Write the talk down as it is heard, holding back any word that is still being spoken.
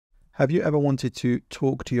Have you ever wanted to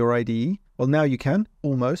talk to your IDE? Well, now you can,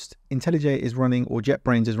 almost. IntelliJ is running, or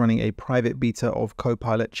JetBrains is running, a private beta of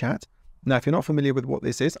CoPilot chat. Now, if you're not familiar with what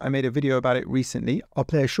this is, I made a video about it recently. I'll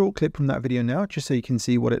play a short clip from that video now, just so you can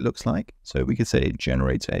see what it looks like. So we could say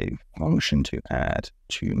generate a function to add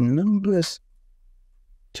two numbers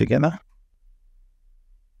together.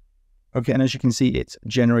 Okay, and as you can see, it's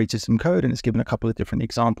generated some code and it's given a couple of different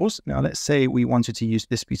examples. Now, let's say we wanted to use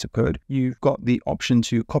this piece of code. You've got the option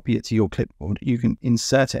to copy it to your clipboard. You can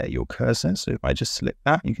insert it at your cursor. So if I just select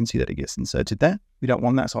that, you can see that it gets inserted there. We don't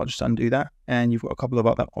want that, so I'll just undo that. And you've got a couple of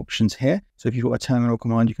other options here. So if you've got a terminal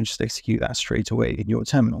command, you can just execute that straight away in your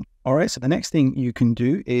terminal. All right, so the next thing you can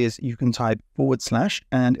do is you can type /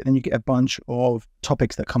 and then you get a bunch of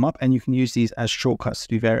topics that come up, and you can use these as shortcuts to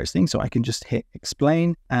do various things. So I can just hit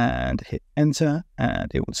explain and hit enter,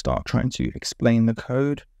 and it will start trying to explain the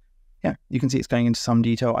code. Yeah, you can see it's going into some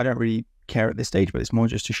detail. I don't really care at this stage, but it's more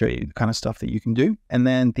just to show you the kind of stuff that you can do. And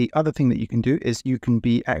then the other thing that you can do is you can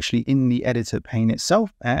be actually in the editor pane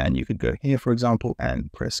itself, and you could go here, for example, and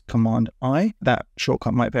press Command I. That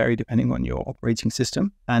shortcut might vary depending on your operating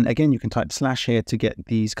system. And again, you can type / here to get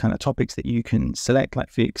these kind of topics that you can select, like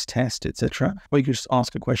fix, test, etc. Or you can just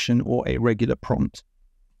ask a question or a regular prompt.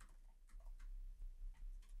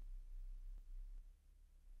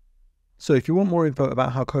 So if you want more info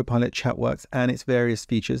about how CoPilot chat works and its various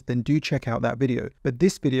features, then do check out that video. But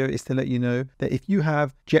this video is to let you know that if you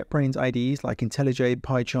have JetBrains IDEs like IntelliJ,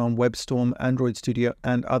 PyCharm, WebStorm, Android Studio,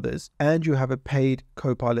 and others, and you have a paid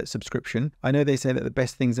CoPilot subscription, I know they say that the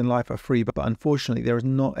best things in life are free, but unfortunately there is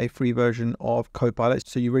not a free version of CoPilot,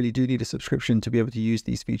 so you really do need a subscription to be able to use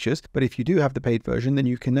these features. But if you do have the paid version, then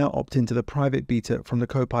you can now opt into the private beta from the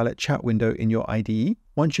CoPilot chat window in your IDE.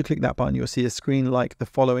 Once you click that button, you'll see a screen like the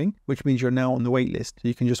following, which means you're now on the wait list. So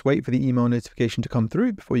you can just wait for the email notification to come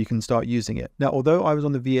through before you can start using it. Now, although I was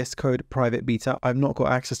on the VS Code private beta, I've not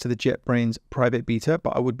got access to the JetBrains private beta, but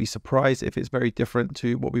I would be surprised if it's very different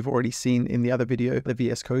to what we've already seen in the other video, the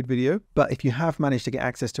VS Code video. But if you have managed to get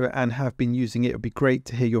access to it and have been using it, it would be great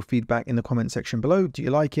to hear your feedback in the comment section below. Do you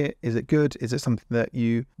like it? Is it good? Is it something that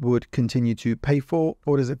you would continue to pay for?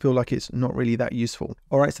 Or does it feel like it's not really that useful?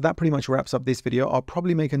 All right, so that pretty much wraps up this video. I'll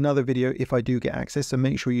probably make another video if I do get access, so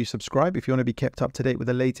make sure you subscribe if you want to be kept up to date with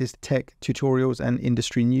the latest tech tutorials and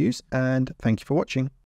industry news. And thank you for watching.